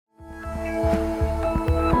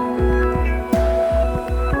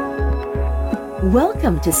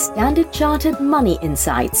Welcome to Standard Chartered Money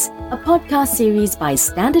Insights, a podcast series by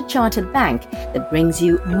Standard Chartered Bank that brings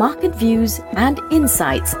you market views and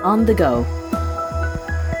insights on the go.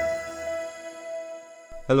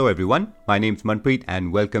 Hello everyone, my name's Manpreet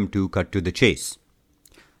and welcome to Cut to the Chase.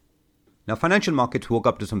 Now, financial markets woke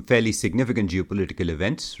up to some fairly significant geopolitical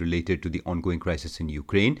events related to the ongoing crisis in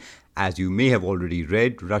Ukraine. As you may have already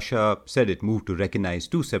read, Russia said it moved to recognize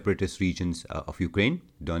two separatist regions of Ukraine,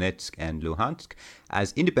 Donetsk and Luhansk,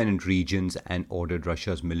 as independent regions and ordered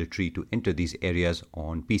Russia's military to enter these areas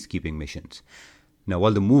on peacekeeping missions. Now,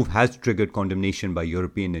 while the move has triggered condemnation by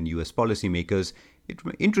European and US policymakers,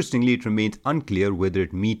 interestingly, it remains unclear whether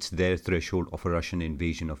it meets their threshold of a Russian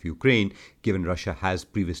invasion of Ukraine, given Russia has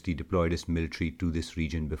previously deployed its military to this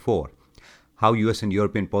region before. How US and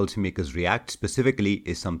European policymakers react specifically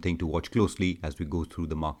is something to watch closely as we go through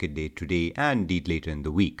the market day today and indeed later in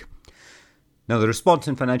the week. Now, the response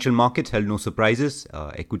in financial markets held no surprises.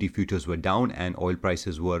 Equity futures were down and oil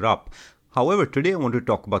prices were up. However, today I want to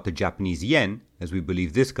talk about the Japanese yen, as we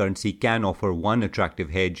believe this currency can offer one attractive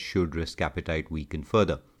hedge should risk appetite weaken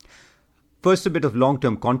further. First, a bit of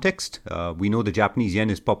long-term context. We know the Japanese yen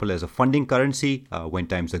is popular as a funding currency when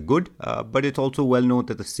times are good, but it's also well known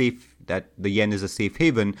that the yen is a safe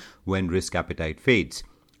haven when risk appetite fades.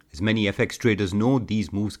 As many FX traders know,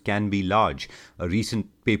 these moves can be large. A recent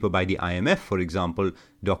paper by the IMF, for example,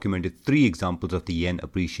 documented 3 examples of the yen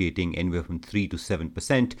appreciating anywhere from 3 to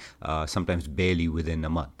 7%, sometimes barely within a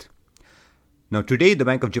month. Now, today, the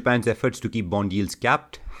Bank of Japan's efforts to keep bond yields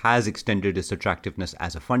capped has extended its attractiveness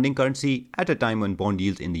as a funding currency at a time when bond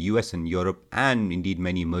yields in the US and Europe and indeed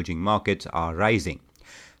many emerging markets are rising.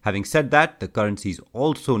 Having said that, the currencies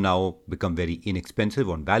also now become very inexpensive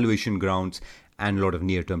on valuation grounds, and a lot of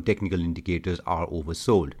near-term technical indicators are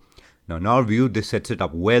oversold. Now, in our view, this sets it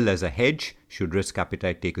up well as a hedge should risk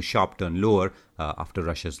appetite take a sharp turn lower after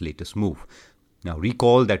Russia's latest move. Now,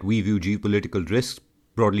 recall that we view geopolitical risks,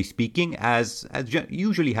 broadly speaking, as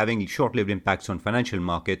usually having short-lived impacts on financial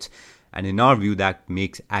markets, and in our view, that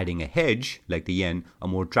makes adding a hedge, like the yen, a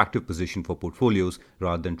more attractive position for portfolios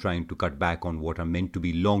rather than trying to cut back on what are meant to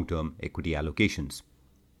be long-term equity allocations.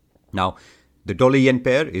 Now, the dollar-yen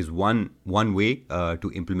pair is one way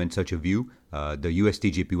to implement such a view. The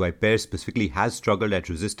USD-JPY pair specifically has struggled at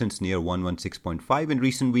resistance near 116.5 in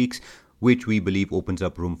recent weeks, which we believe opens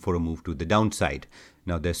up room for a move to the downside.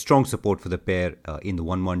 Now, there's strong support for the pair in the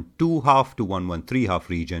 112.5 to 113.5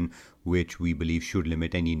 region, which we believe should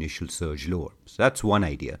limit any initial surge lower. So that's one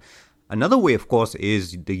idea. Another way, of course,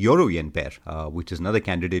 is the euro-yen pair, which is another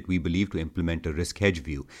candidate we believe to implement a risk hedge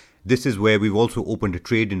view. This is where we've also opened a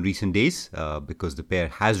trade in recent days because the pair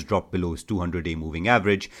has dropped below its 200-day moving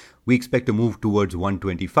average. We expect a move towards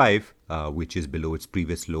 125, which is below its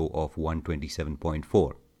previous low of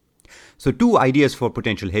 127.4. So 2 ideas for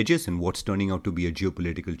potential hedges in what's turning out to be a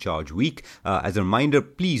geopolitical charge week. As a reminder,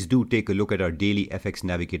 please do take a look at our daily FX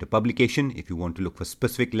Navigator publication if you want to look for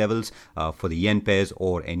specific levels for the yen pairs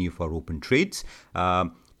or any of our open trades.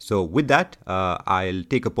 So with that, I'll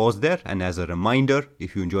take a pause there. And as a reminder,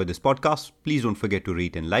 if you enjoyed this podcast, please don't forget to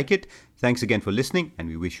rate and like it. Thanks again for listening, and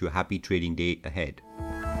we wish you a happy trading day ahead.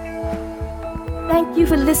 Thank you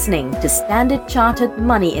for listening to Standard Chartered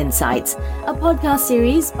Money Insights, a podcast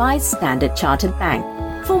series by Standard Chartered Bank.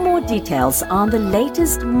 For more details on the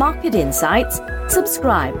latest market insights,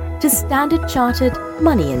 subscribe to Standard Chartered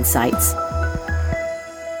Money Insights.